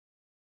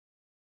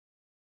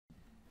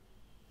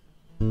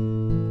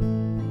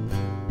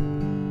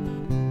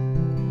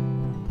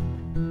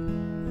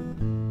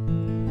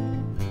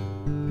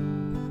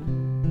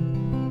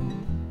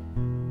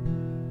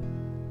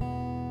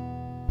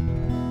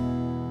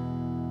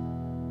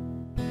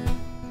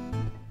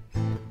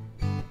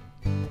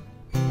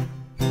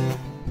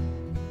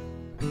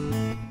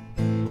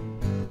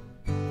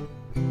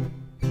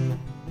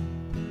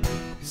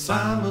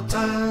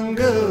summertime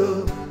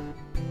girl.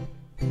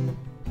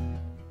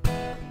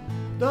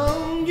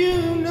 Don't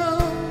you know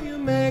you're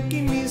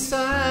making me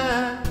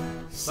sigh,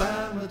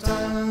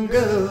 summertime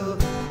girl.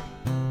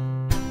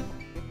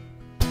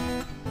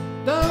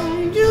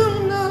 Don't you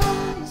know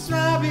it's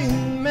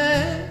driving me,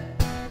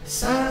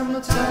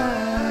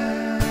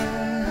 summertime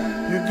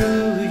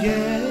girl,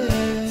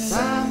 yeah,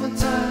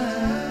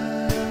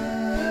 summertime.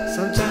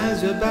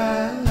 Sometimes you're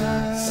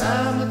bad,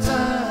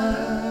 summertime.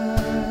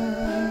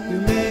 You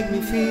make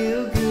me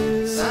feel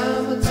good,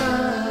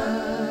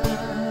 summertime.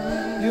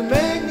 You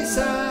make me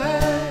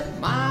sigh.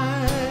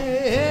 My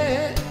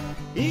head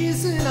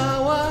isn't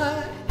all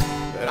white,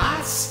 but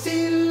I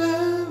still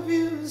love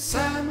you,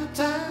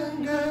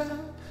 summertime girl,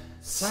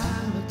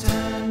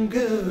 summertime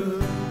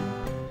girl.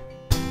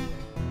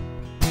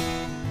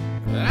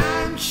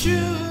 I'm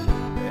sure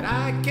that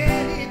I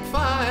can't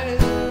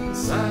find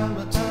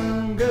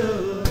summertime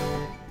girl.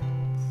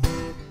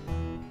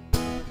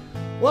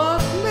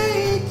 What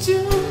made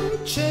you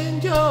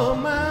change your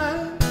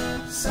mind,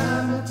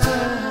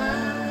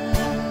 summertime?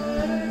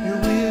 You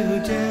will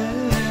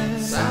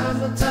just,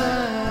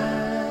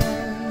 summertime.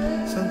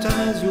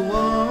 Sometimes you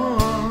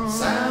want,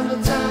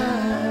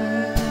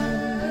 summertime.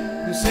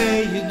 You say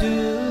you do,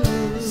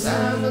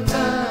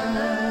 summertime.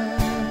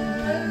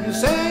 You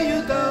say you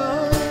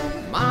don't.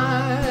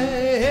 My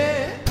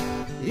head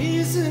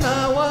isn't a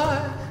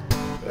white,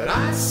 but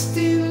I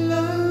still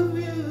love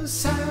you,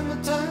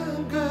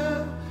 summertime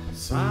girl.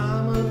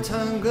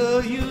 Summertime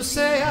girl, you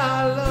say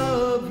I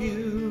love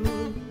you,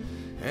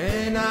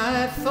 and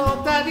I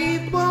thought that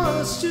it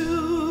was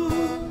true.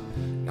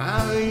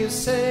 Now you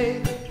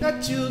say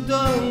that you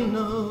don't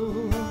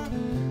know.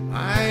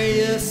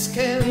 I just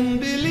can't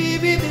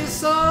believe it is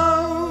so.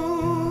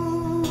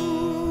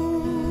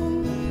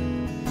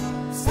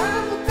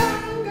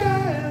 Summertime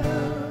girl,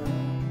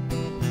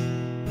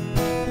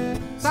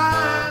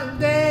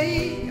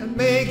 someday I'll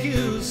make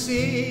you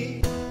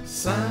see,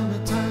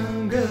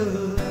 summertime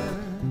girl.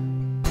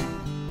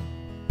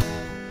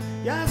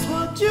 That's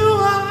what you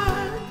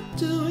are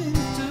doing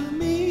to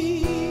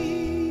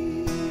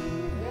me,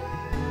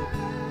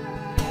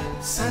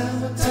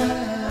 summertime.